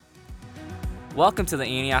Welcome to the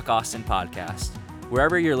Antioch Austin podcast.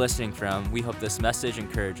 Wherever you're listening from, we hope this message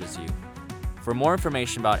encourages you. For more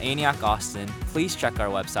information about Antioch Austin, please check our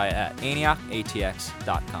website at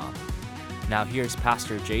antiochatx.com. Now here's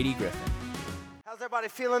Pastor J.D. Griffin. How's everybody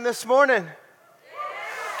feeling this morning?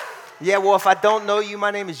 Yeah, well, if I don't know you,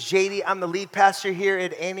 my name is JD. I'm the lead pastor here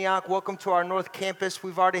at Antioch. Welcome to our North Campus.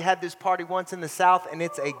 We've already had this party once in the South, and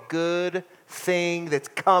it's a good thing that's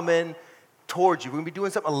coming towards you. We're going to be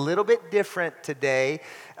doing something a little bit different today,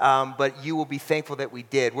 but you will be thankful that we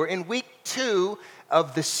did. We're in week 2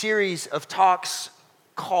 of the series of talks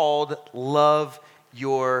called Love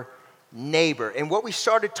Your Neighbor. And what we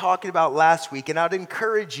started talking about last week, and I'd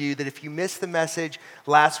encourage you that if you missed the message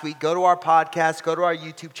last week, go to our podcast, go to our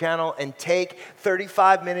YouTube channel, and take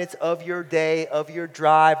 35 minutes of your day, of your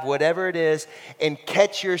drive, whatever it is, and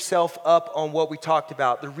catch yourself up on what we talked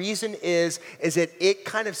about. The reason is that it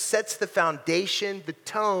kind of sets the foundation, the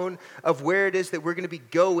tone of where it is that we're going to be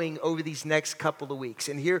going over these next couple of weeks.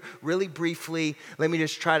 And here, really briefly, let me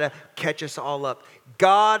just try to catch us all up.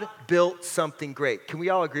 God built something great. Can we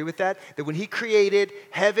all agree with that? That when he created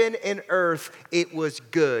heaven and earth, it was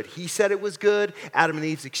good. He said it was good. Adam and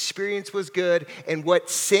Eve's experience was good. And what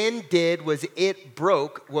sin did was it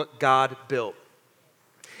broke what God built.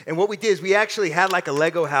 And what we did is we actually had like a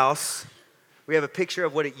Lego house. We have a picture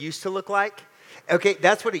of what it used to look like. Okay,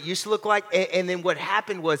 that's what it used to look like, and then what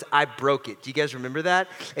happened was I broke it. Do you guys remember that?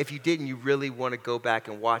 If you didn't, you really want to go back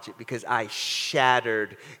and watch it because I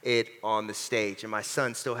shattered it on the stage, and my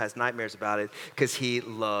son still has nightmares about it because he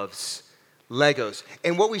loves Legos.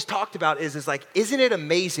 And what we talked about is like, isn't it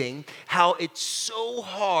amazing how it's so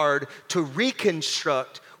hard to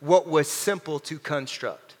reconstruct what was simple to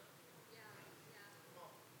construct?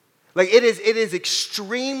 Like it is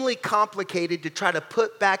extremely complicated to try to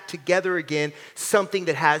put back together again something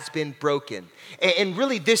that has been broken. And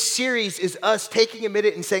really this series is us taking a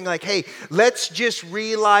minute and saying like, hey, let's just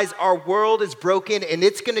realize our world is broken and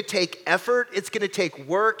it's going to take effort. It's going to take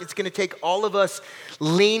work. It's going to take all of us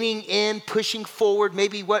leaning in, pushing forward,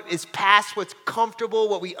 maybe what is past, what's comfortable,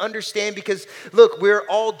 what we understand. Because look, we're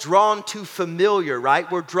all drawn to familiar, right?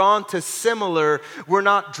 We're drawn to similar. We're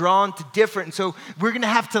not drawn to different. And so we're going to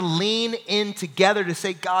have to lean in together to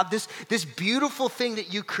say, God, this beautiful thing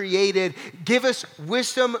that you created, give us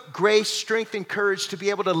wisdom, grace, strength, and courage to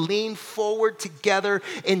be able to lean forward together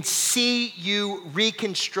and see you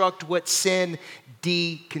reconstruct what sin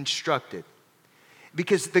deconstructed.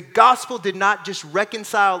 Because the gospel did not just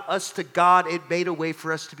reconcile us to God, it made a way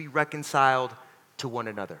for us to be reconciled to one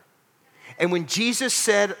another. And when Jesus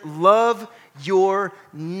said, love your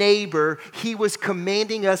neighbor, he was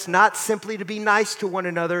commanding us not simply to be nice to one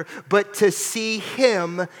another, but to see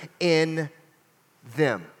him in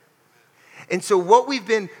them. And so what we've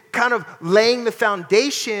been kind of laying the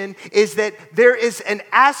foundation is that there is an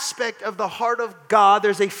aspect of the heart of God.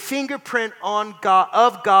 There's a fingerprint of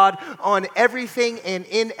God on everything and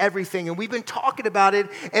in everything. And we've been talking about it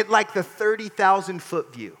at like the 30,000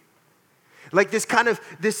 foot view. Like this kind of,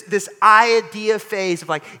 this idea phase of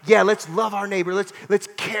like, yeah, let's love our neighbor. Let's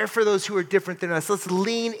care for those who are different than us. Let's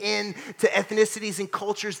lean in to ethnicities and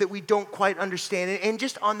cultures that we don't quite understand. And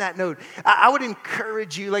just on that note, I would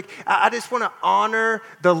encourage you, like, I just want to honor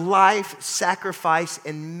the life, sacrifice,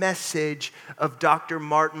 and message of Dr.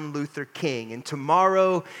 Martin Luther King. And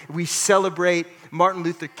tomorrow we celebrate Martin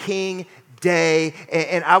Luther King Day,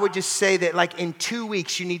 and I would just say that like in 2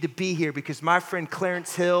 weeks you need to be here because my friend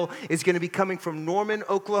Clarence Hill is going to be coming from Norman,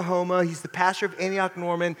 Oklahoma. He's the pastor of Antioch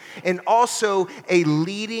Norman and also a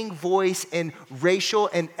leading voice in racial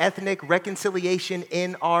and ethnic reconciliation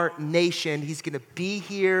in our nation. He's going to be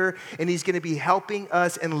here and he's going to be helping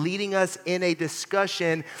us and leading us in a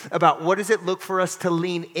discussion about what does it look for us to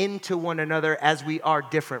lean into one another as we are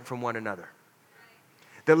different from one another.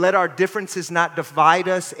 That let our differences not divide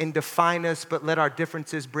us and define us, but let our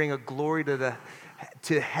differences bring a glory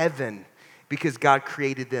to heaven because God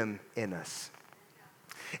created them in us.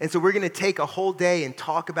 And so we're going to take a whole day and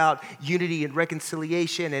talk about unity and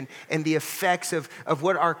reconciliation and the effects of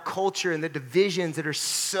what our culture and the divisions that are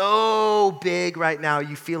so big right now.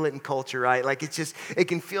 You feel it in culture, right? Like it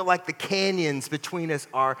can feel like the canyons between us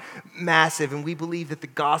are massive. And we believe that the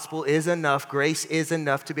gospel is enough, grace is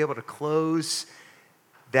enough to be able to close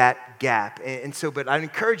that gap. And so, but I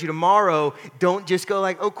encourage you tomorrow, don't just go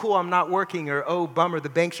like, oh, cool, I'm not working, or oh, bummer, the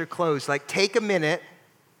banks are closed. Like, take a minute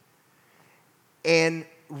and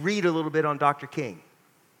read a little bit on Dr. King.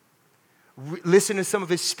 Listen to some of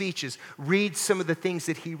his speeches. Read some of the things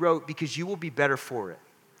that he wrote because you will be better for it.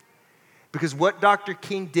 Because what Dr.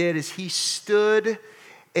 King did is he stood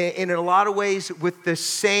in a lot of ways with the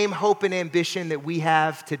same hope and ambition that we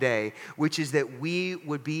have today, which is that we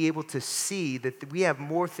would be able to see that we have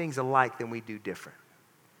more things alike than we do different.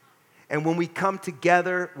 And when we come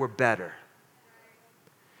together, we're better.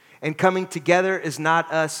 And coming together is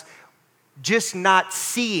not us just not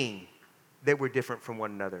seeing that we're different from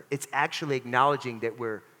one another. It's actually acknowledging that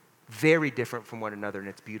we're very different from one another, and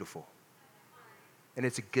it's beautiful. And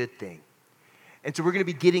it's a good thing. And so we're going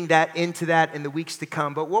to be getting into that in the weeks to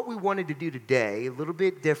come. But what we wanted to do today, a little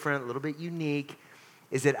bit different, a little bit unique,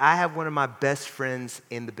 is that I have one of my best friends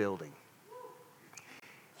in the building.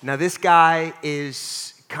 Now, this guy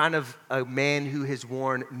is kind of a man who has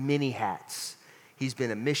worn many hats. He's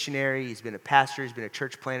been a missionary, he's been a pastor, he's been a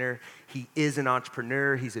church planter. He is an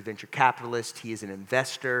entrepreneur, he's a venture capitalist, he is an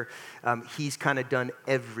investor. He's kind of done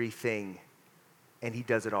everything, and he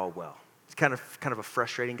does it all well. He's kind of a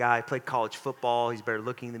frustrating guy. Played college football. He's better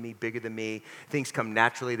looking than me, bigger than me. Things come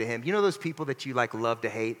naturally to him. You know those people that you like love to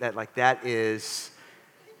hate? That is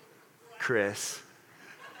Chris.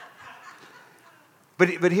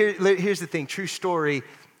 But here's the thing. True story.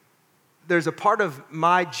 There's a part of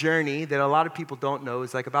my journey that a lot of people don't know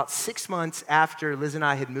is like about 6 months after Liz and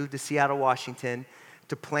I had moved to Seattle, Washington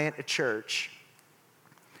to plant a church,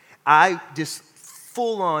 I just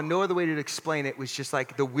full on, no other way to explain it, was just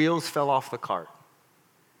like the wheels fell off the cart.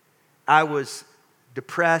 I was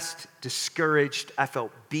depressed, discouraged. I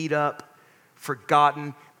felt beat up,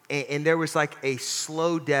 forgotten. And there was like a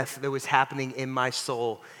slow death that was happening in my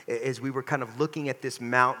soul as we were kind of looking at this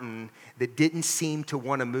mountain that didn't seem to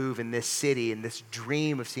want to move in this city and this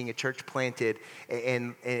dream of seeing a church planted.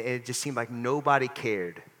 And it just seemed like nobody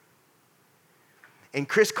cared. And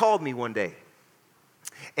Chris called me one day.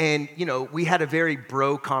 And, we had a very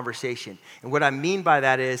bro conversation. And what I mean by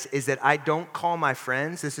that is that I don't call my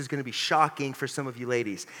friends. This is going to be shocking for some of you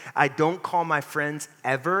ladies. I don't call my friends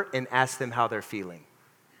ever and ask them how they're feeling.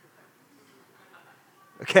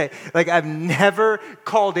 Okay? Like, I've never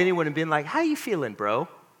called anyone and been like, how you feeling, bro?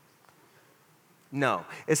 No.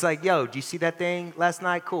 It's like, yo, do you see that thing last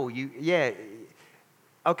night? Cool. Yeah.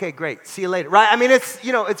 Okay, great. See you later. Right? I mean,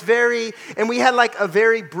 it's very, and we had like a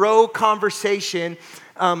very bro conversation.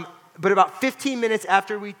 But about 15 minutes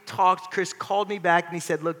after we talked, Chris called me back and he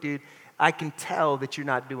said, look, dude, I can tell that you're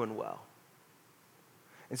not doing well.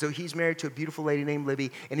 And so he's married to a beautiful lady named Libby.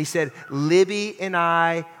 And he said, Libby and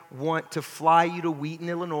I want to fly you to Wheaton,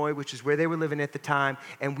 Illinois, which is where they were living at the time.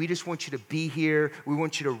 And we just want you to be here. We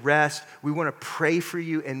want you to rest. We want to pray for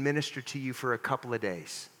you and minister to you for a couple of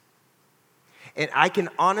days. And I can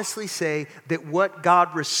honestly say that what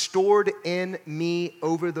God restored in me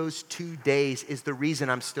over those 2 days is the reason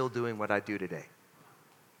I'm still doing what I do today.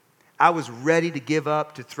 I was ready to give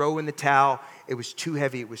up, to throw in the towel. It was too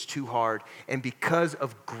heavy. It was too hard. And because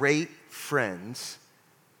of great friends,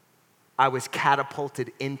 I was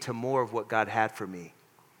catapulted into more of what God had for me.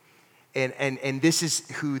 And this is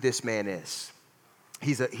who this man is.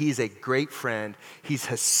 He's a great friend. He's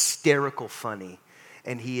hysterical funny.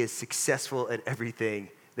 And he is successful at everything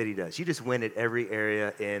that he does. You just win at every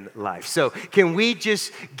area in life. So can we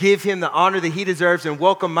just give him the honor that he deserves and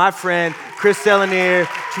welcome my friend, Chris Delanere,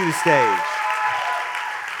 to the stage.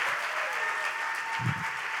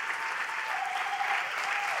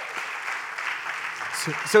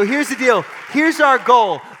 So here's the deal. Here's our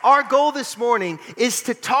goal. Our goal this morning is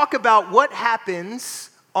to talk about what happens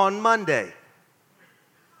on Monday.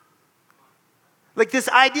 Like this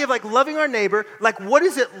idea of like loving our neighbor, like what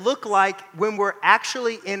does it look like when we're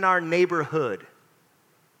actually in our neighborhood?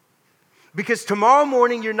 Because tomorrow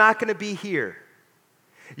morning you're not going to be here.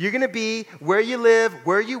 You're going to be where you live,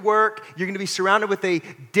 where you work. You're going to be surrounded with a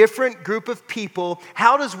different group of people.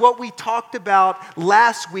 How does what we talked about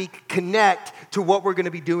last week connect to what we're going to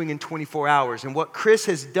be doing in 24 hours? And what Chris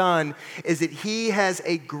has done is that he has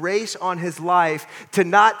a grace on his life to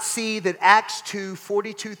not see that Acts 2,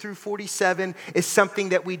 42 through 47 is something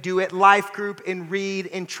that we do at Life Group and read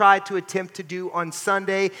and try to attempt to do on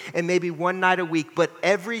Sunday and maybe one night a week. But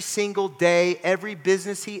every single day, every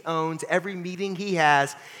business he owns, every meeting he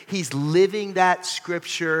has, he's living that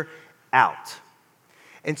scripture out.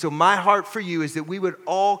 And so my heart for you is that we would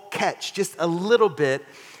all catch just a little bit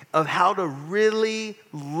of how to really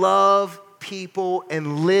love people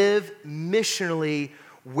and live missionally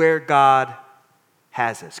where God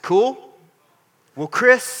has us. Cool? Well,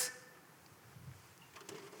 Chris,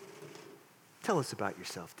 tell us about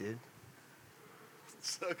yourself, dude.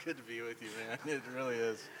 It's so good to be with you, man. It really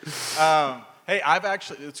is. Hey,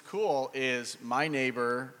 it's cool, is my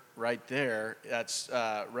neighbor right there, that's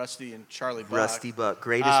Rusty and Charlie Buck. Rusty Buck,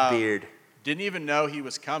 greatest beard. Didn't even know he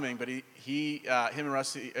was coming, but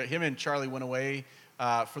him and Charlie went away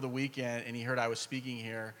for the weekend, and he heard I was speaking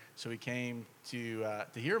here, so he came to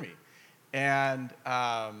hear me. And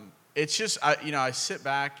it's just, I sit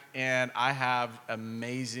back and I have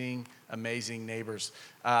amazing neighbors.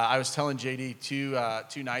 I was telling JD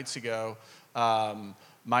two nights ago,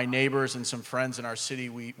 my neighbors and some friends in our city,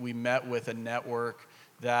 we met with a network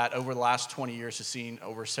that over the last 20 years has seen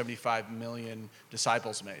over 75 million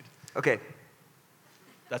disciples made. Okay.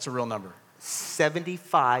 That's a real number.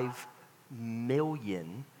 75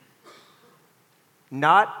 million.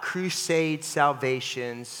 Not crusade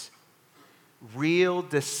salvations, real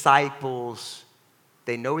disciples.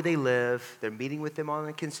 They know where they live. They're meeting with them on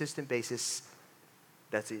a consistent basis.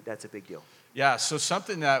 That's a big deal. Yeah, so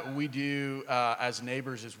something that we do as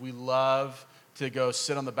neighbors is we love to go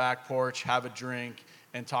sit on the back porch, have a drink,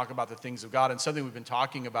 and talk about the things of God. And something we've been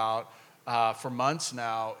talking about for months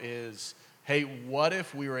now is, hey, what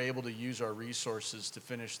if we were able to use our resources to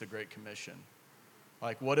finish the Great Commission?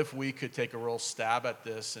 Like, what if we could take a real stab at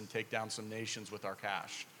this and take down some nations with our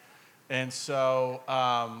cash? And so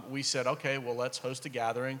we said, okay, well, let's host a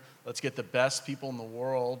gathering. Let's get the best people in the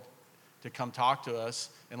world to come talk to us,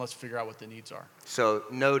 and let's figure out what the needs are. So,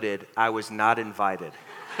 noted, I was not invited.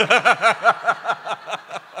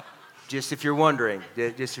 Just if you're wondering,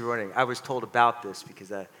 I was told about this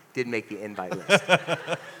because I didn't make the invite list.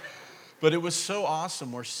 But it was so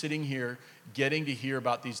awesome. We're sitting here getting to hear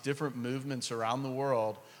about these different movements around the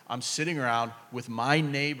world. I'm sitting around with my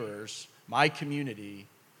neighbors, my community,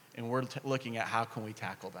 and we're looking at how can we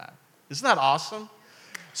tackle that. Isn't that awesome?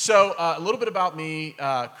 So a little bit about me,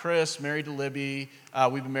 Chris, married to Libby.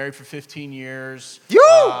 We've been married for 15 years.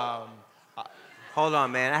 Hold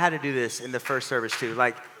on, man. I had to do this in the first service too.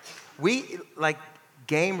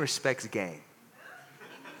 Game respects game.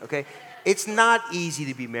 Okay? It's not easy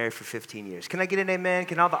to be married for 15 years. Can I get an amen?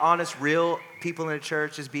 Can all the honest, real people in the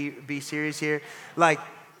church just be serious here?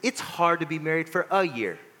 It's hard to be married for a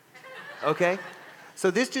year. Okay? So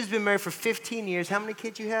this dude's been married for 15 years. How many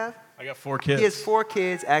kids you have? I got 4 kids. He has 4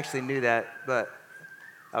 kids. I actually knew that, but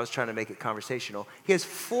I was trying to make it conversational. He has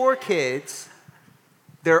 4 kids.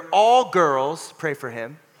 They're all girls. Pray for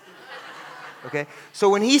him. Okay? So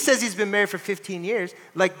when he says he's been married for 15 years,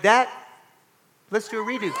 like that, let's do a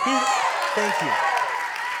redo. Thank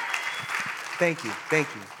you.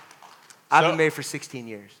 I've been married for 16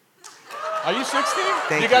 years. Are you 16?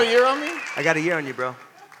 Thank you got a year on me? I got a year on you, bro.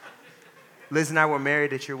 Liz and I were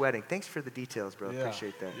married at your wedding. Thanks for the details, bro. Yeah.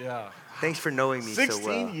 Appreciate that. Yeah. Thanks for knowing me so well.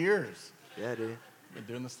 16 years. Yeah, dude. Been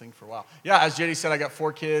doing this thing for a while. Yeah, as JD said, I got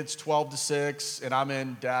 4 kids, 12 to 6, and I'm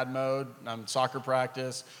in dad mode. I'm in soccer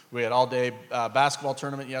practice. We had all-day basketball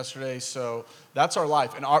tournament yesterday, so that's our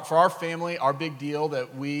life. And for our family, our big deal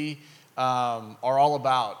that we are all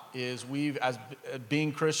about is we've, as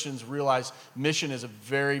being Christians, realize mission is a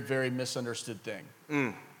very, very misunderstood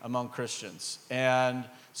thing among Christians. And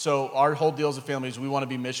so our whole deal as a family is we want to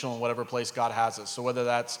be missional in whatever place God has us. So whether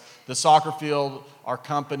that's the soccer field, our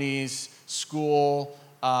companies, school,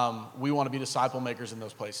 we want to be disciple makers in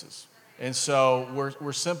those places. And so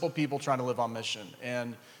we're simple people trying to live on mission.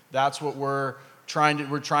 And that's what we're trying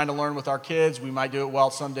to learn with our kids. We might do it well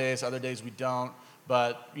some days, other days we don't.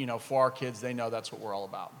 But, for our kids, they know that's what we're all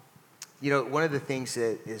about. One of the things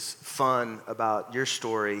that is fun about your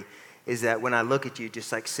story is that when I look at you,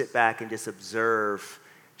 just sit back and just observe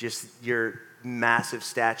just your massive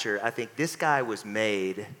stature, I think this guy was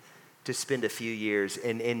made to spend a few years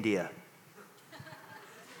in India.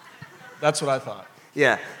 That's what I thought.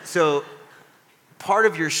 Yeah. So part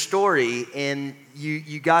of your story, and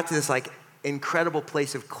you got to this incredible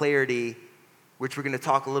place of clarity, which we're going to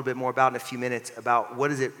talk a little bit more about in a few minutes, about what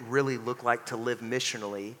does it really look like to live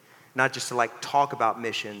missionally, not just to talk about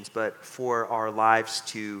missions, but for our lives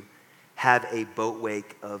to have a boat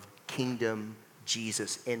wake of kingdom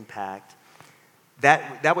Jesus impact.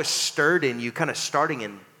 That was stirred in you kind of starting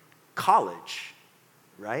in college,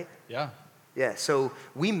 right? Yeah. Yeah, so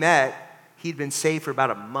we met. He'd been saved for about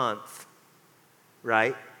a month,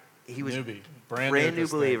 right? He was Newbie. brand new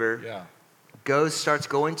believer. Thing. Yeah. Starts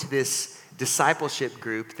going to this discipleship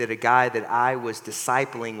group that a guy that I was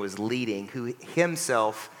discipling was leading, who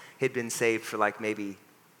himself had been saved for maybe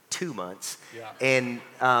 2 months. Yeah. And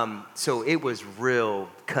so it was real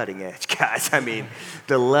cutting edge, guys. I mean,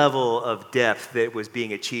 the level of depth that was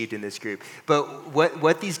being achieved in this group. But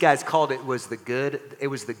what these guys called it was the good,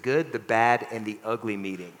 the bad, and the ugly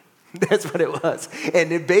meeting. That's what it was.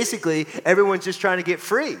 And basically, everyone's just trying to get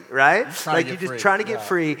free, right? You're just trying to get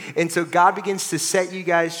free. And so God begins to set you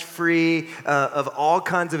guys free of all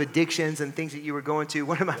kinds of addictions and things that you were going to.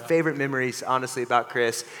 One of my favorite memories, honestly, about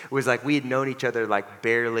Chris was we had known each other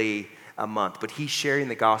barely a month, but he's sharing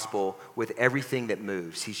the gospel with everything that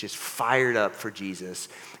moves. He's just fired up for Jesus.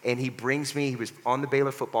 And he was on the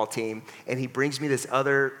Baylor football team, and he brings me this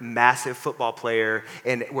other massive football player,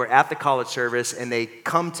 and we're at the college service, and they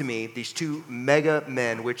come to me, these two mega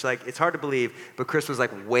men, which like, it's hard to believe, but Chris was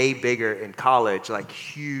like way bigger in college, like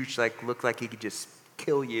huge, like looked like he could just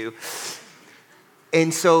kill you.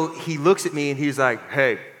 And so he looks at me and he's like,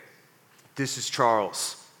 hey, this is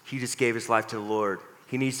Charles. He just gave his life to the Lord.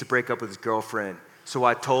 He needs to break up with his girlfriend. So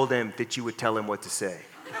I told him that you would tell him what to say.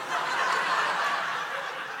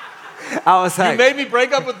 I was like, you made me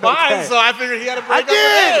break up with mine, okay. So I figured he had to break up with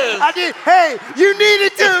his. I did. Hey, you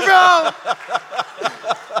needed to,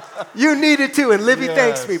 bro. You needed to. And Livy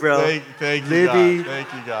thanks me, bro. Thank you, Livy, God.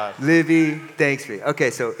 Thank you, God. Livy thanks me.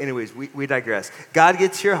 Okay, so anyways, we digress. God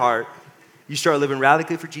gets your heart. You start living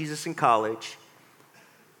radically for Jesus in college.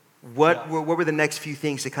 What were the next few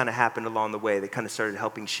things that kind of happened along the way that kind of started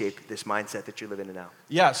helping shape this mindset that you're living in now?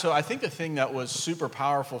 Yeah, so I think the thing that was super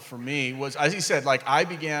powerful for me was, as he said, like I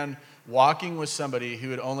began walking with somebody who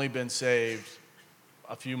had only been saved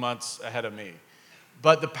a few months ahead of me.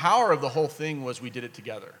 But the power of the whole thing was we did it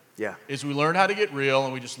together. Yeah. Is we learned how to get real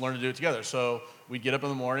and we just learned to do it together. So we'd get up in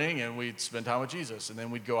the morning and we'd spend time with Jesus. And then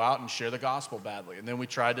we'd go out and share the gospel badly. And then we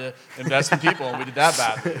tried to invest in people and we did that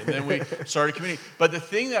badly. And then we started community. But the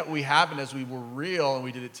thing that we happened as we were real and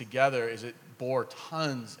we did it together is it bore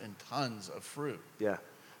tons and tons of fruit. Yeah.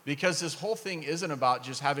 Because this whole thing isn't about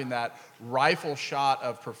just having that rifle shot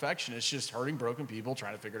of perfection. It's just hurting broken people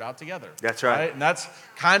trying to figure it out together. That's right. And that's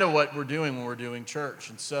kind of what we're doing when we're doing church.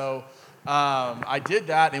 And so I did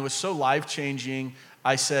that, and it was so life-changing.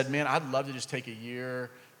 I said, man, I'd love to just take a year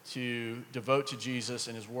to devote to Jesus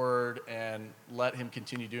and his word and let him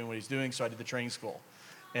continue doing what he's doing. So I did the training school.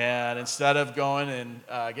 And instead of going and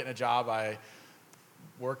getting a job, I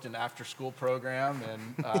worked an after-school program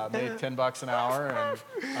and made $10 an hour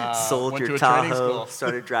and sold went your to a training Tahoe, school.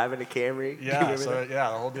 started driving a Camry. Yeah, the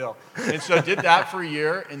whole deal. And so I did that for a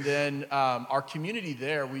year, and then our community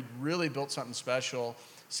there, we really built something special,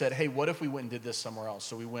 said, hey, what if we went and did this somewhere else?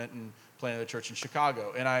 So we went and planted a church in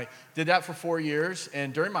Chicago. And I did that for 4 years,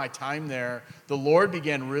 and during my time there, the Lord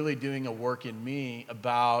began really doing a work in me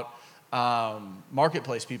about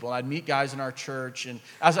marketplace people. And I'd meet guys in our church, and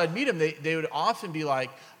as I'd meet them, they would often be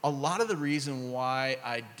like, a lot of the reason why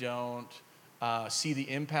I don't see the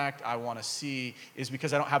impact I want to see is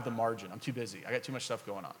because I don't have the margin. I'm too busy. I got too much stuff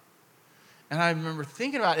going on. And I remember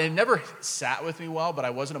thinking about it, and it never sat with me well, but I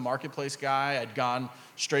wasn't a marketplace guy. I'd gone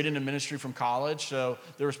straight into ministry from college, so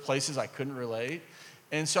there was places I couldn't relate.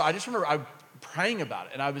 And so I just remember I was praying about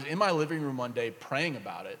it, and I was in my living room one day praying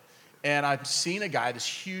about it, and I've seen a guy, this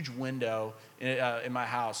huge window in my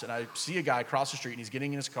house, and I see a guy across the street, and he's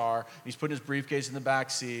getting in his car, and he's putting his briefcase in the back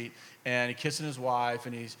seat, and he's kissing his wife,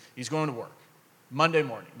 and he's going to work. Monday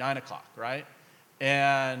morning, 9 o'clock, right?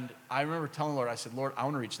 And I remember telling the Lord, I said, Lord, I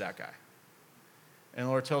want to reach that guy. And the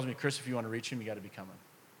Lord tells me, Chris, if you want to reach him, you got to become him.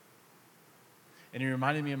 And he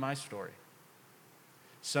reminded me of my story.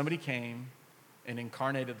 Somebody came and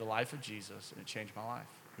incarnated the life of Jesus, and it changed my life.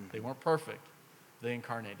 Mm-hmm. They weren't perfect. They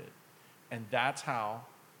incarnated. And that's how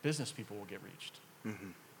business people will get reached,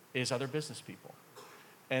 is other business people.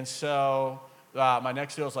 And so my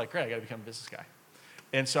next deal was like, great, I got to become a business guy.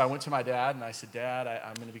 And so I went to my dad, and I said, Dad,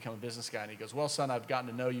 I'm going to become a business guy. And he goes, well, son, I've gotten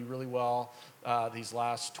to know you really well these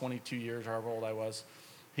last 22 years, however old I was.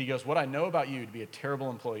 He goes, what I know about you, to be a terrible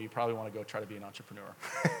employee, you probably want to go try to be an entrepreneur.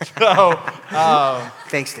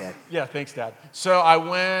 Thanks, Dad. Yeah, thanks, Dad. So I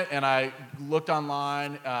went, and I looked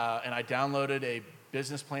online, and I downloaded a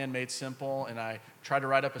business plan made simple, and I tried to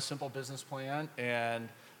write up a simple business plan. And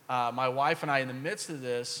my wife and I, in the midst of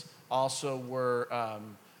this, also were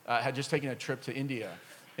had just taken a trip to India.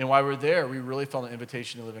 And while we were there, we really felt an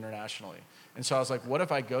invitation to live internationally. And so I was like, what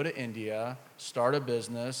if I go to India, start a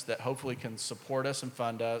business that hopefully can support us and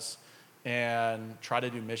fund us, and try to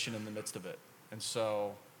do mission in the midst of it? And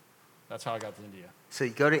so that's how I got to India. So you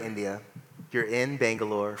go to India. You're in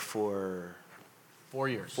Bangalore for 4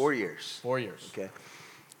 years. 4 years. 4 years. Okay.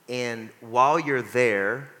 And while you're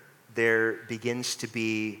there begins to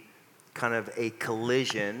be kind of a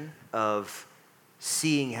collision of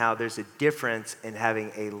seeing how there's a difference in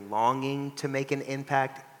having a longing to make an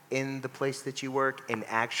impact in the place that you work and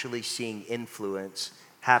actually seeing influence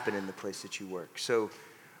happen in the place that you work. So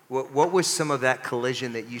what was some of that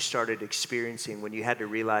collision that you started experiencing when you had to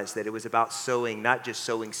realize that it was about sowing, not just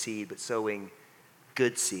sowing seed, but sowing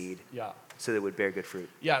good seed? Yeah. so that it would bear good fruit?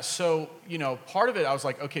 Yeah, so, part of it, I was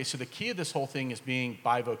like, okay, so the key of this whole thing is being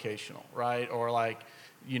bivocational, right? Or like,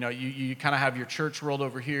 you kind of have your church world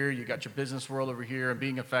over here, you got your business world over here, and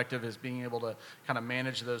being effective is being able to kind of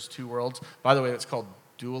manage those two worlds. By the way, it's called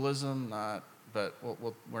dualism, but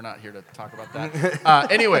we're not here to talk about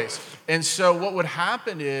that. Anyways, and so what would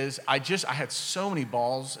happen is I had so many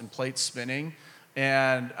balls and plates spinning,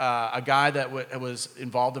 and a guy that was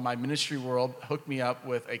involved in my ministry world hooked me up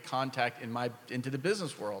with a contact into the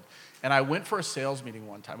business world. And I went for a sales meeting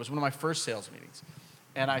one time. It was one of my first sales meetings.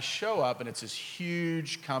 And I show up, and it's this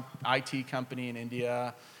huge IT company in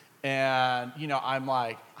India. And, I'm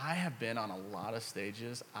like, I have been on a lot of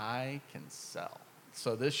stages. I can sell.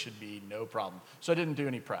 So this should be no problem. So I didn't do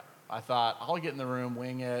any prep. I thought, I'll get in the room,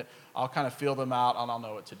 wing it. I'll kind of feel them out, and I'll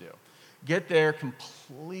know what to do. Get there,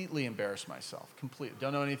 completely embarrass myself. Completely.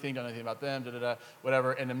 Don't know anything about them,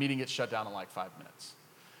 whatever. And the meeting gets shut down in like 5 minutes.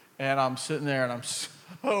 And I'm sitting there, and I'm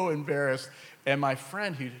so embarrassed. And my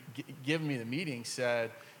friend who given me the meeting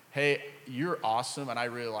said, hey, you're awesome, and I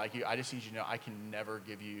really like you. I just need you to know I can never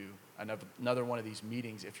give you another one of these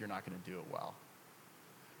meetings if you're not going to do it well.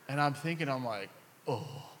 And I'm thinking, I'm like, oh,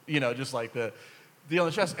 just like the deal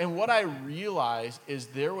in the chest. And what I realized is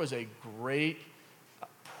there was a great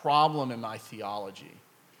problem in my theology.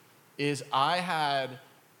 Is I had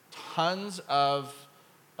tons of,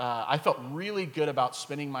 I felt really good about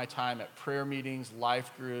spending my time at prayer meetings,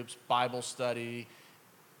 life groups, Bible study,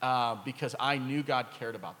 because I knew God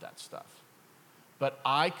cared about that stuff. But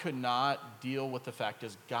I could not deal with the fact,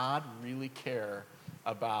 does God really care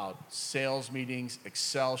about sales meetings,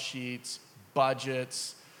 Excel sheets,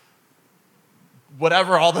 budgets,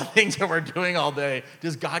 whatever, all the things that we're doing all day?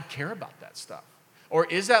 Does God care about that stuff? Or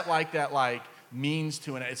is that means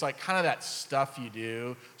to an end? It's like kind of that stuff you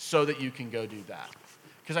do so that you can go do that.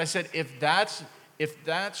 Because I said, if that's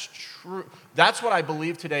true, that's what I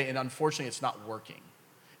believe today, and unfortunately it's not working.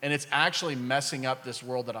 And it's actually messing up this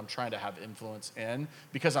world that I'm trying to have influence in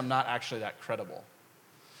because I'm not actually that credible.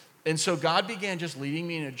 And so God began just leading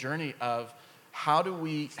me in a journey of how do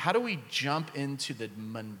we jump into the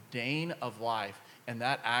mundane of life and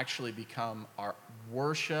that actually become our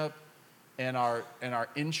worship and our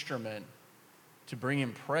instrument to bring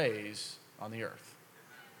him praise on the earth.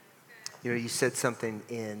 You said something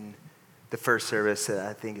in the first service that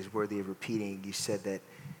I think is worthy of repeating. You said that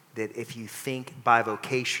if you think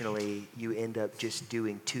bivocationally, you end up just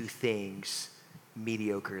doing two things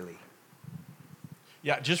mediocrely.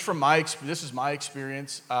 Yeah, just from this is my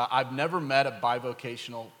experience. I've never met a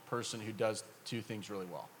bivocational person who does two things really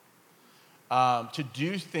well. To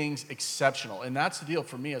do things exceptional. And that's the deal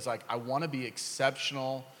for me is like, I want to be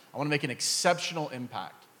exceptional. I want to make an exceptional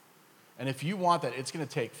impact. And if you want that, it's going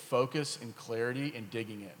to take focus and clarity and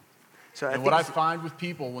digging in. What I find with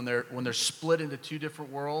people when they're split into two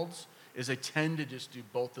different worlds is they tend to just do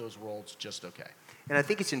both those worlds just okay. And I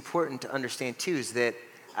think it's important to understand too is that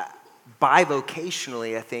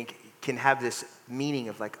bivocationally, I think, can have this meaning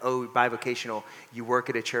of like, oh, bivocational, you work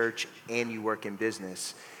at a church and you work in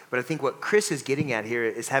business. But I think what Chris is getting at here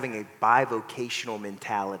is having a bivocational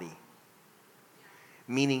mentality.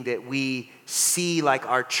 Meaning that we see like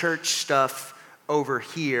our church stuff over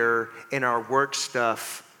here and our work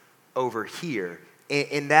stuff over here.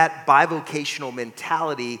 And that bivocational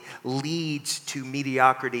mentality leads to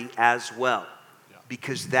mediocrity as well. Yeah.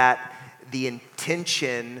 Because the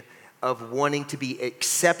intention of wanting to be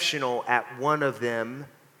exceptional at one of them,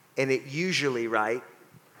 and it usually, right,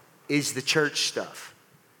 is the church stuff.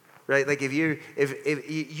 Right? Like if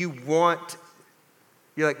you want,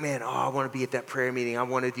 you're like, man, I want to be at that prayer meeting. I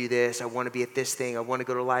want to do this. I want to be at this thing. I want to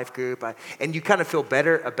go to life group. And you kind of feel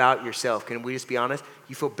better about yourself. Can we just be honest?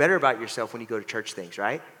 You feel better about yourself when you go to church things,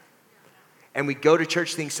 right? And we go to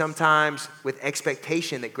church things sometimes with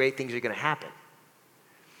expectation that great things are going to happen.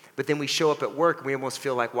 But then we show up at work and we almost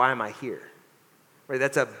feel like, why am I here? Right?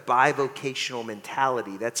 That's a bivocational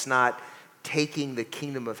mentality. That's not taking the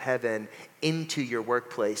kingdom of heaven into your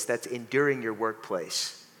workplace. That's enduring your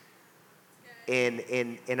workplace. And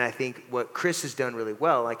I think what Chris has done really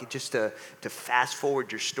well, like just to fast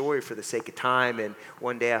forward your story for the sake of time, and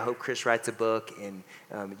one day I hope Chris writes a book and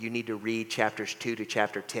you need to read chapters 2 to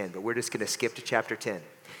chapter 10, but we're just going to skip to chapter 10.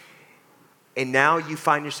 And now you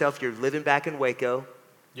find yourself, you're living back in Waco.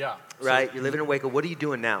 Yeah. Right? So, you're living in Waco. What are you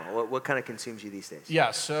doing now? What kind of consumes you these days?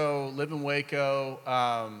 Yeah, so live in Waco.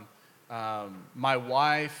 My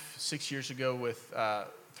wife, 6 years ago with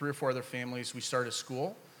 3 or 4 other families, we started a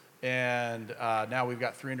school. And now we've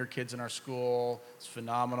got 300 kids in our school. It's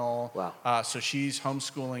phenomenal. Wow. So she's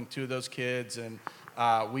homeschooling 2 of those kids, and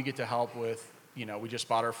we get to help with, we just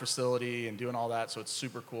bought our facility and doing all that, so it's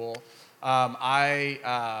super cool.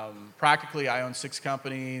 Practically, I own 6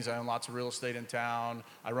 companies. I own lots of real estate in town.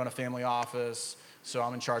 I run a family office, so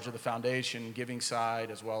I'm in charge of the foundation, giving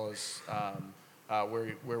side, as well as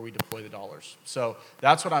where we deploy the dollars. So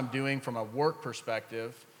that's what I'm doing from a work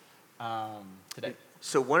perspective today.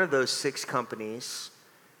 So one of those 6 companies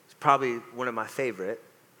is probably one of my favorite,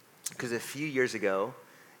 because a few years ago,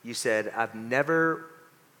 you said, I've never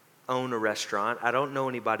owned a restaurant. I don't know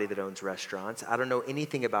anybody that owns restaurants. I don't know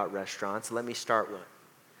anything about restaurants. Let me start one.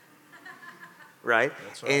 Right?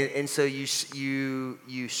 That's right. And so you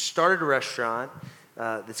started a restaurant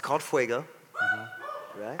that's called Fuego.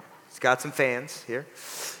 Right? It's got some fans here.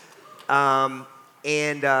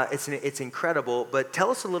 It's incredible. But tell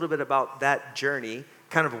us a little bit about that journey,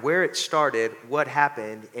 kind of where it started, what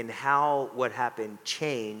happened, and how what happened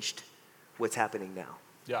changed what's happening now.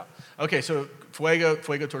 Yeah. Okay, so Fuego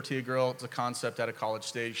Tortilla Grill, it's a concept at a College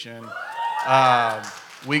Station.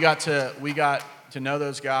 We got to know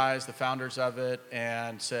those guys, the founders of it,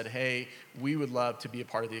 and said, hey, we would love to be a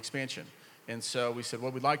part of the expansion. And so we said,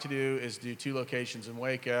 what we'd like to do is do 2 locations in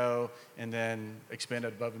Waco and then expand it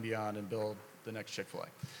above and beyond and build the next Chick-fil-A.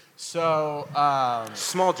 So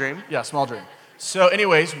Small dream. Yeah, small dream. So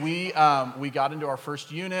anyways, we got into our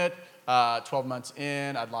first unit. 12 months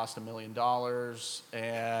in, I'd lost $1 million,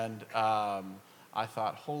 and I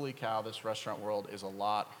thought, holy cow, this restaurant world is a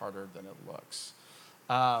lot harder than it looks.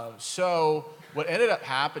 So what ended up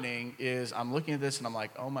happening is I'm looking at this and I'm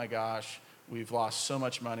like, oh my gosh, we've lost so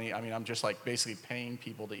much money. I mean, I'm just like basically paying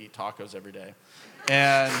people to eat tacos every day.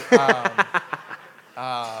 And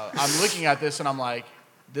I'm looking at this and I'm like,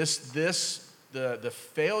 the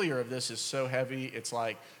failure of this is so heavy, it's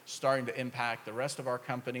like starting to impact the rest of our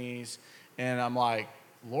companies. And I'm like,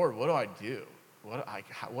 Lord, what do I do?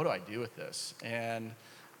 What do I do with this? And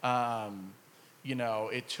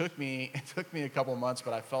it took me a couple of months,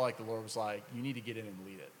 but I felt like the Lord was like, you need to get in and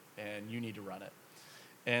lead it, and you need to run it.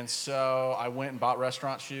 And so I went and bought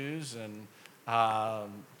restaurant shoes and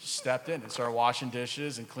stepped in and started washing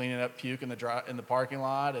dishes and cleaning up puke in the parking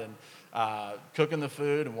lot and cooking the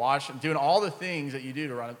food and doing all the things that you do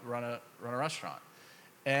to run a restaurant.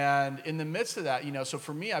 And in the midst of that, so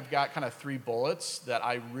for me, I've got kind of 3 bullets that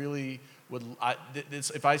I really would.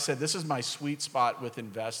 If I said this is my sweet spot with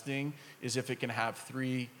investing, is if it can have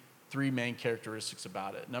three main characteristics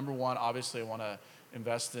about it. Number 1, obviously, I want to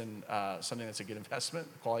invest in something that's a good investment,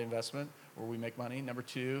 quality investment, where we make money. Number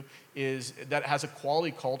 2 is that it has a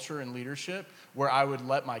quality culture and leadership where I would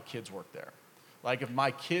let my kids work there. Like if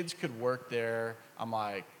my kids could work there, I'm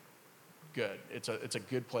like, good. It's a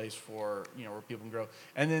good place for where people can grow.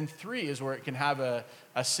 And then 3 is where it can have a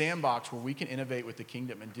sandbox where we can innovate with the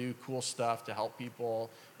kingdom and do cool stuff to help people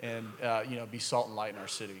and be salt and light in our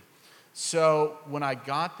city. So when I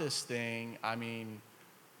got this thing, I mean,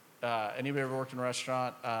 anybody ever worked in a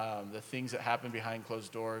restaurant? The things that happen behind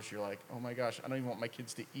closed doors, you're like, oh my gosh, I don't even want my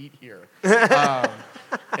kids to eat here.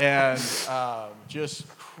 Just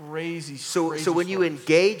crazy. So when you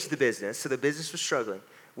engaged the business, so the business was struggling.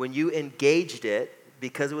 When you engaged it,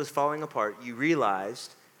 because it was falling apart, you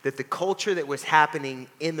realized that the culture that was happening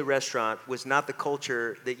in the restaurant was not the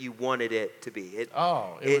culture that you wanted it to be.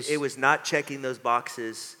 It was not checking those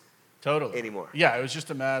boxes totally anymore. Yeah, it was just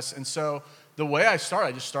a mess. And so the way I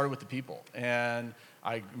just started with the people. And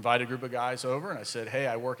I invited a group of guys over and I said, hey,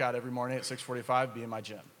 I work out every morning at 6:45, be in my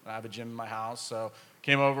gym. And I have a gym in my house. So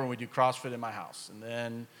came over and we do CrossFit in my house. And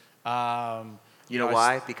then, you know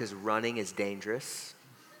why? Because running is dangerous.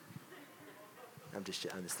 I'm just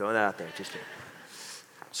throwing that out there. Just kidding.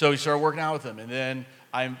 So we started working out with them, and then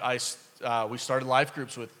we started life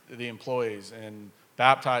groups with the employees and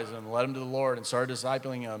baptized them, led them to the Lord, and started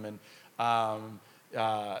discipling them. And a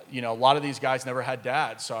lot of these guys never had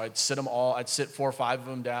dads, so I'd sit 4 or 5 of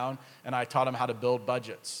them down, and I taught them how to build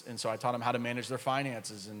budgets, and so I taught them how to manage their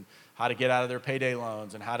finances and how to get out of their payday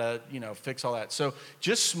loans and how to fix all that. So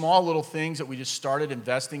just small little things that we just started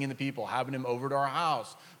investing in the people, having them over to our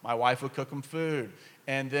house. My wife would cook them food.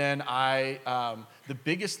 And then the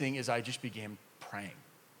biggest thing is I just began praying.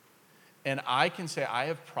 And I can say I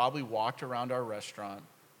have probably walked around our restaurant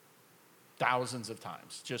thousands of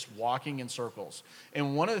times, just walking in circles.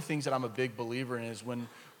 And one of the things that I'm a big believer in is when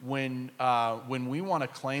we want to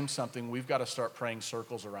claim something, we've got to start praying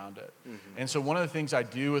circles around it. Mm-hmm. And so one of the things I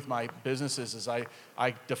do with my businesses is I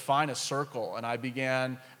define a circle, and I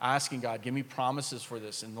began asking God, give me promises for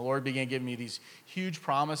this. And the Lord began giving me these huge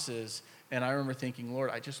promises. And I remember thinking, Lord,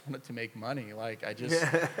 I just want it to make money. Like, I just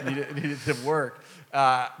needed to work.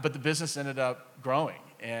 But the business ended up growing.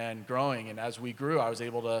 And as we grew, I was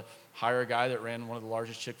able to hire a guy that ran one of the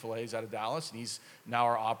largest Chick-fil-A's out of Dallas, and he's now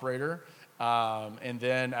our operator. And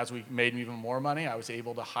then as we made even more money, I was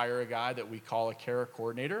able to hire a guy that we call a care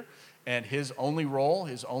coordinator. And his only role,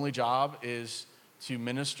 his only job is to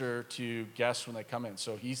minister to guests when they come in.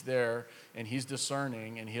 So he's there and he's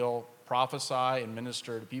discerning and he'll prophesy and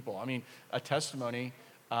minister to people. I mean, a testimony.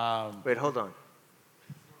 Wait, hold on.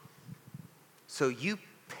 So you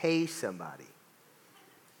pay somebody,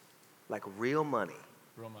 like real money,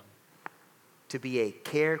 to be a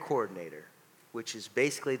care coordinator, which is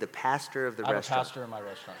basically the pastor of the restaurant. I'm a pastor in my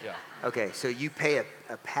restaurant, yeah. Okay, so you pay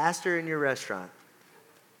a pastor in your restaurant.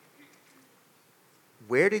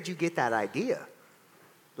 Where did you get that idea?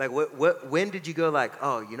 Like, when did you go like,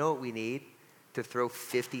 oh, you know what we need to throw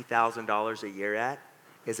 $50,000 a year at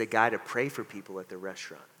is a guy to pray for people at the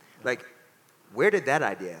restaurant? Like, where did that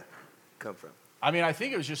idea come from? I mean, I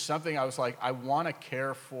think it was just something I was like, I want to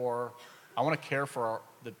care for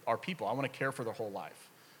our people. I want to care for their whole life.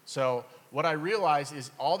 So what I realized is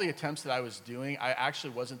all the attempts that I was doing, I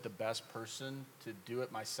actually wasn't the best person to do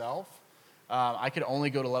it myself. I could only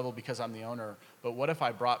go to level because I'm the owner. But what if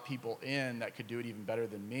I brought people in that could do it even better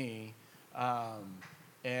than me?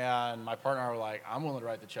 And my partner and I were like, I'm willing to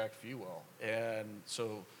write the check if you will. And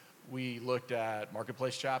so we looked at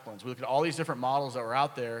marketplace chaplains. We looked at all these different models that were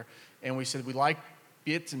out there. And we said we like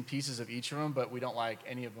bits and pieces of each of them, but we don't like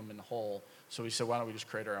any of them in the whole. So we said, why don't we just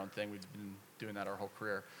create our own thing? We've been doing that our whole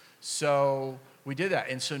career. So we did that.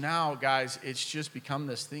 And so now, guys, it's just become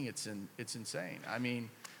this thing. It's insane. I mean,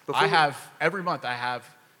 every month I have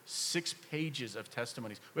 6 pages of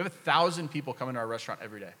testimonies. We have 1,000 people come into our restaurant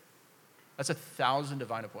every day. That's 1,000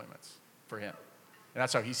 divine appointments for him. And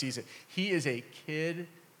that's how he sees it. He is a kid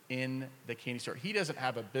in the candy store. He doesn't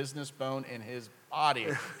have a business bone in his body.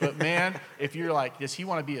 But man, if you're like, does he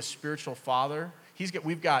want to be a spiritual father?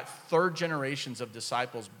 We've got 3rd generations of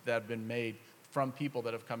disciples that have been made from people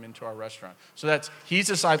that have come into our restaurant. So he's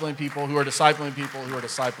discipling people who are discipling people who are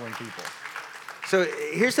discipling people. So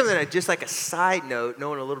here's something that just like a side note,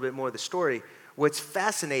 knowing a little bit more of the story, what's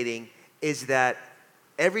fascinating is that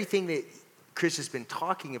everything that Chris has been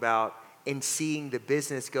talking about and seeing the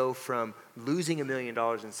business go from losing $1 million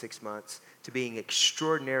in 6 months to being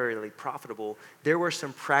extraordinarily profitable, there were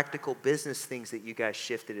some practical business things that you guys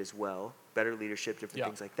shifted as well, better leadership, different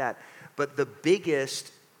things like that. But the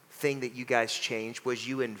biggest thing that you guys changed was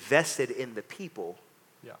you invested in the people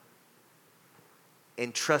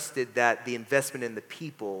and trusted that the investment in the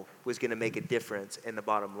people was going to make a difference in the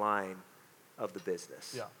bottom line of the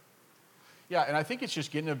business. Yeah, and I think it's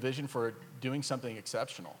just getting a vision for doing something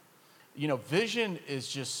exceptional. You know, vision is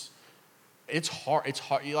just, it's hard.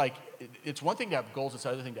 Like, it's one thing to have goals, it's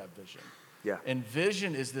another thing to have vision. Yeah. And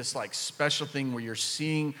vision is this like special thing where you're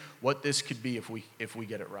seeing what this could be if we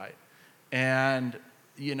get it right. And,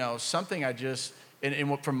 you know, something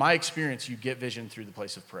from my experience, you get vision through the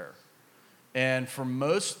place of prayer. And for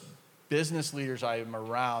most business leaders I am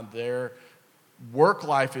around, their work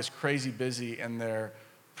life is crazy busy and their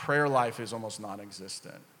prayer life is almost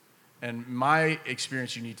non-existent. And my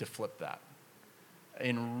experience, you need to flip that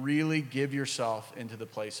and really give yourself into the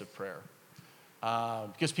place of prayer.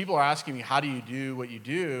 Because people are asking me, how do you do what you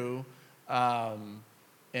do?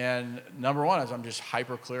 And number one is I'm just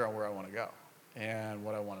hyper clear on where I want to go and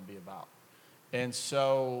what I want to be about. And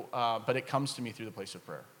so, but it comes to me through the place of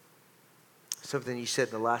prayer. Something you said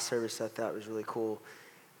in the last service I thought was really cool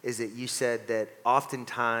is that you said that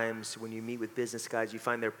oftentimes when you meet with business guys, you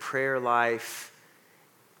find their prayer life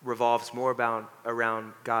revolves more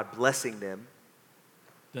around God blessing them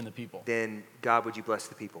than the people. Then God, would you bless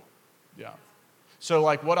the people? Yeah. So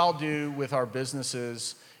like what I'll do with our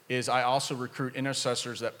businesses is I also recruit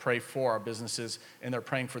intercessors that pray for our businesses and they're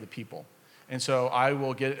praying for the people. And so I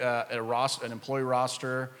will get an employee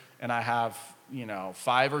roster and I have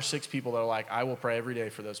 5 or 6 people that are like, I will pray every day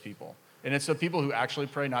for those people. And it's the people who actually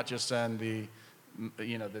pray, not just send the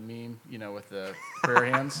meme, with the prayer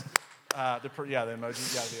hands. The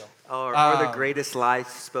emoji, deal. Or the greatest lie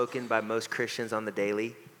spoken by most Christians on the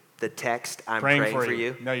daily, the text, I'm praying for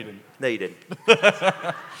you. No, you didn't. No, you didn't.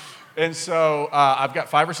 And so I've got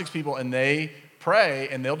 5 or 6 people, and they pray,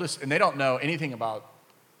 and they don't know anything about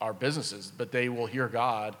our businesses, but they will hear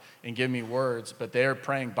God and give me words, but they're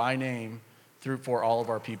praying by name for all of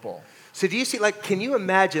our people. So do you see, can you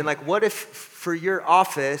imagine, what if for your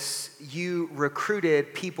office, you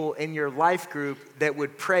recruited people in your life group that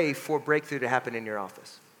would pray for breakthrough to happen in your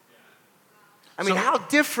office? I mean, how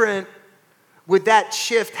different would that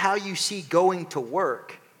shift how you see going to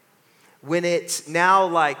work when it's now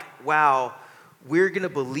wow, we're going to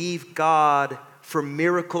believe God for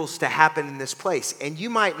miracles to happen in this place. And you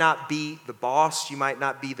might not be the boss, you might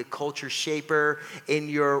not be the culture shaper in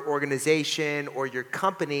your organization or your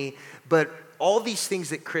company, but all these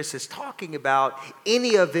things that Chris is talking about,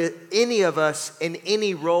 any of us in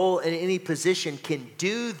any role, in any position can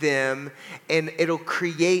do them, and it'll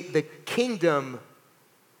create the kingdom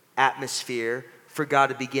atmosphere for God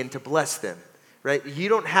to begin to bless them, right? You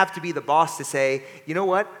don't have to be the boss to say, you know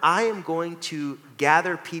what, I am going to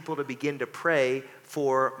gather people to begin to pray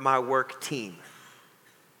for my work team.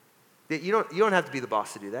 You don't have to be the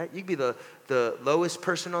boss to do that. You can be the lowest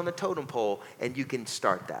person on the totem pole, and you can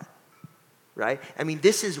start that. Right? I mean,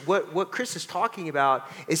 this is what Chris is talking about,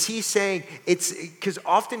 is he's saying it's because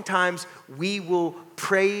oftentimes we will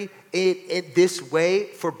pray it this way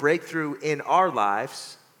for breakthrough in our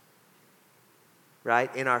lives,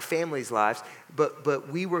 right? In our families' lives, but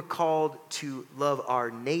we were called to love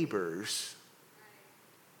our neighbors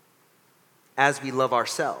as we love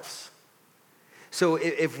ourselves. So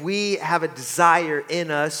if we have a desire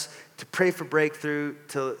in us to pray for breakthrough,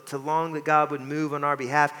 to long that God would move on our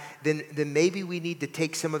behalf, then maybe we need to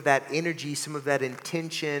take some of that energy, some of that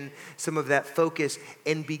intention, some of that focus,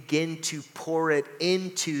 and begin to pour it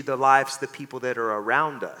into the lives of the people that are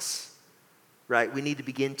around us, right? We need to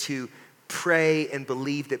begin to pray and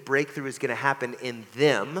believe that breakthrough is going to happen in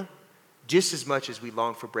them just as much as we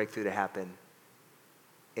long for breakthrough to happen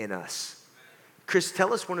in us. Chris,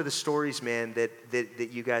 tell us one of the stories, man, that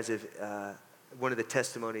you guys have, one of the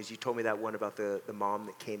testimonies. You told me that one about the mom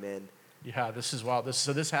that came in. Yeah, this is wild.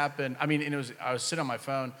 This happened. I mean, I was sitting on my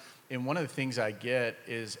phone, and one of the things I get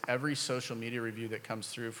is every social media review that comes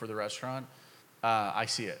through for the restaurant, I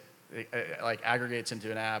see it. It like aggregates into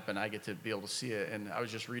an app, and I get to be able to see it. And I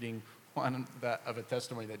was just reading one of a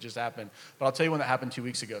testimony that just happened. But I'll tell you one that happened 2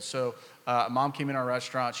 weeks ago. So a mom came in our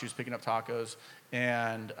restaurant. She was picking up tacos,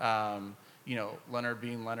 and Leonard,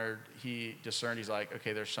 being Leonard, he discerned. He's like,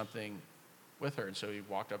 okay, there's something with her. And so he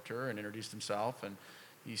walked up to her and introduced himself, and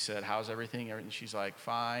he said, how's everything? And she's like,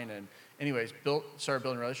 fine. And anyways, started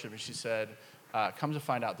building a relationship, and she said, come to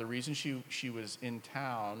find out, the reason she was in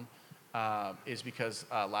town is because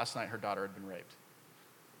last night her daughter had been raped.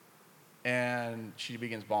 And she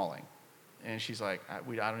begins bawling. And she's like, I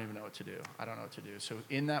don't even know what to do. I don't know what to do. So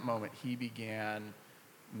in that moment, he began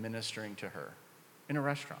ministering to her in a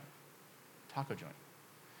restaurant, taco joint,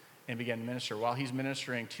 and began to minister. While he's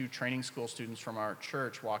ministering, 2 training school students from our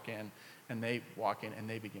church walk in, and they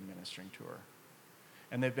begin ministering to her.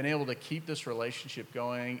 And they've been able to keep this relationship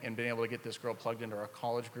going and been able to get this girl plugged into our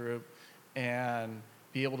college group and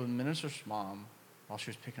be able to minister to mom while she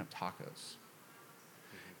was picking up tacos.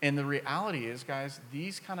 And the reality is, guys,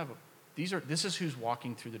 this is who's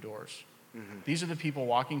walking through the doors. Mm-hmm. These are the people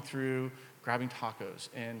walking through, grabbing tacos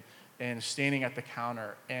and standing at the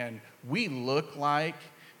counter. And we look like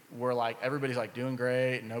we're like, everybody's like doing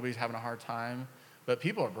great and nobody's having a hard time, but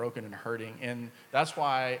people are broken and hurting. And that's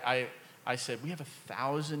why I said, we have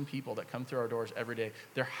 1,000 people that come through our doors every day.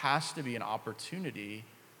 There has to be an opportunity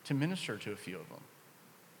to minister to a few of them.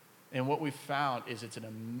 And what we've found is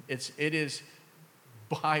it is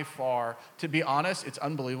by far, to be honest, it's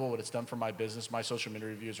unbelievable what it's done for my business. My social media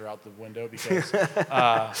reviews are out the window because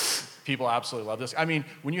people absolutely love this. I mean,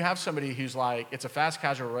 when you have somebody who's like, it's a fast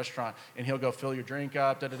casual restaurant, and he'll go fill your drink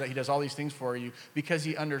up, he does all these things for you because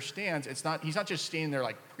he understands he's not just standing there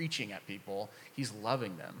like preaching at people, he's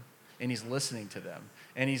loving them, and he's listening to them,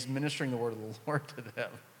 and he's ministering the word of the Lord to them,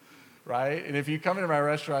 right? And if you come into my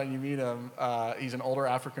restaurant and you meet him, he's an older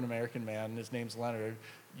African-American man, and his name's Leonard,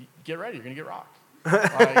 get ready, you're going to get rocked.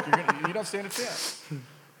 Like, you don't stand a chance.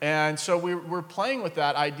 And so we're playing with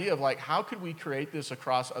that idea of like, how could we create this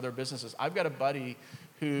across other businesses? I've got a buddy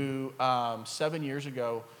who 7 years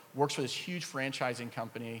ago works for this huge franchising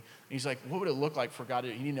company. And he's like, what would it look like for God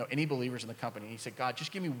to, he didn't know any believers in the company. And he said, God,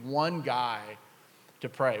 just give me one guy to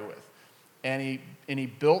pray with. And he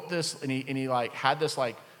built this, and he like had this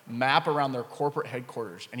like map around their corporate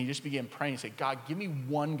headquarters. And he just began praying. He said, God, give me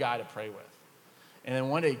one guy to pray with. And then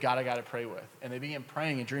one day, God, I got to pray with. And they began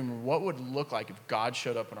praying and dreaming what would it look like if God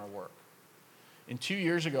showed up in our work. And 2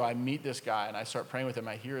 years ago, I meet this guy, and I start praying with him.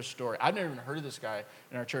 I hear his story. I've never even heard of this guy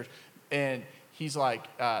in our church. And he's like,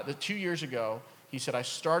 2 years ago, he said, I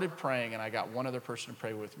started praying, and I got one other person to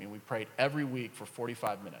pray with me. And we prayed every week for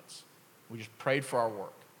 45 minutes. We just prayed for our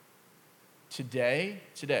work. Today,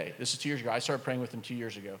 this is 2 years ago. I started praying with him 2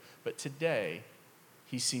 years ago. But today,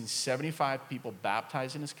 he's seen 75 people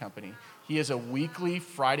baptized in his company. He has a weekly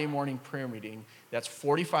Friday morning prayer meeting that's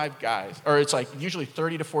 45 guys, or it's like usually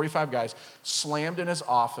 30 to 45 guys slammed in his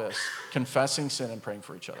office, confessing sin and praying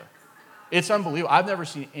for each other. It's unbelievable. I've never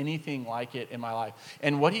seen anything like it in my life.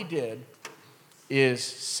 And what he did is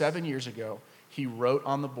 7 years ago, he wrote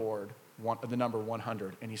on the board the number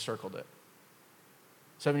 100, and he circled it.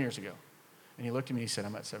 7 years ago. And he looked at me and he said,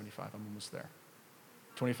 I'm at 75. I'm almost there.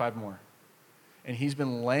 25 more. And he's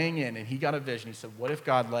been laying in, and he got a vision. He said, what if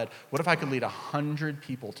I could lead 100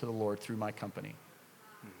 people to the Lord through my company?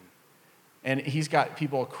 And he's got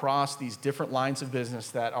people across these different lines of business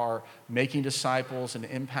that are making disciples and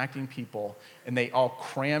impacting people, and they all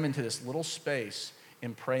cram into this little space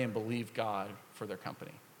and pray and believe God for their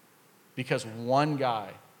company. Because one guy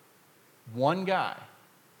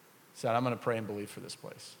said, I'm going to pray and believe for this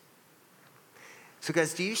place. So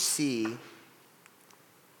guys, do you see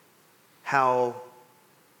how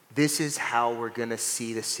this is how we're going to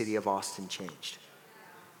see the city of Austin changed?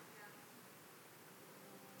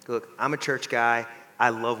 Look, I'm a church guy. I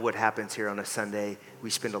love what happens here on a Sunday. We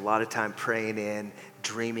spend a lot of time praying in,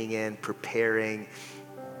 dreaming in, preparing.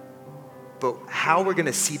 But how we're going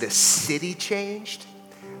to see the city changed?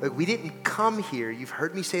 Like, we didn't come here, you've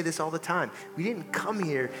heard me say this all the time, we didn't come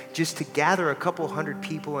here just to gather a couple hundred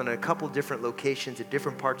people in a couple different locations at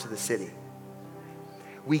different parts of the city.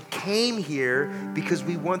 We came here because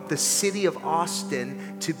we want the city of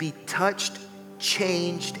Austin to be touched,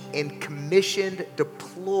 changed, and commissioned,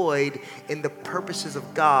 deployed in the purposes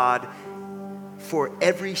of God for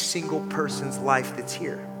every single person's life that's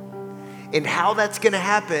here. And how that's going to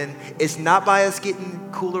happen is not by us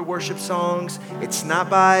getting cooler worship songs. It's not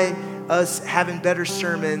by us having better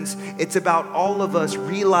sermons. It's about all of us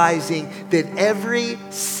realizing that every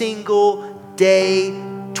single day,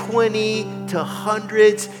 20 to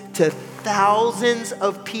hundreds to thousands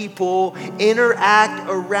of people interact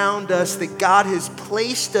around us, that God has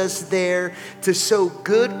placed us there to sow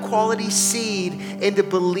good quality seed and to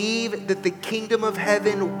believe that the kingdom of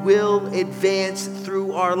heaven will advance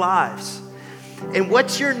through our lives. And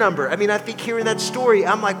what's your number? I mean, I think hearing that story,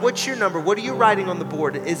 I'm like, what's your number? What are you writing on the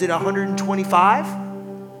board? Is it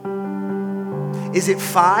 125? Is it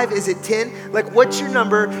 5? Is it 10? Like, what's your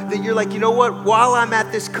number that you're like, you know what? While I'm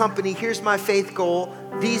at this company, here's my faith goal.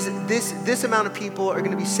 This amount of people are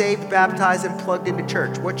going to be saved, baptized, and plugged into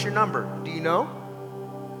church. What's your number? Do you know?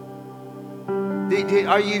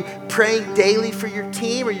 Are you praying daily for your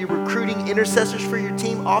team? Are you recruiting intercessors for your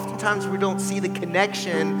team? Oftentimes we don't see the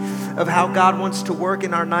connection of how God wants to work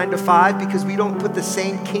in our 9 to 5 because we don't put the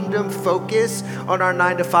same kingdom focus on our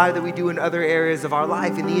 9 to 5 that we do in other areas of our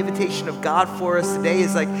life. And the invitation of God for us today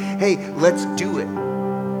is like, hey, let's do it.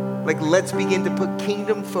 Like, let's begin to put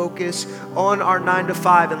kingdom focus on our 9 to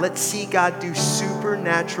 5 and let's see God do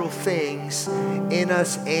supernatural things in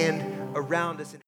us and around us.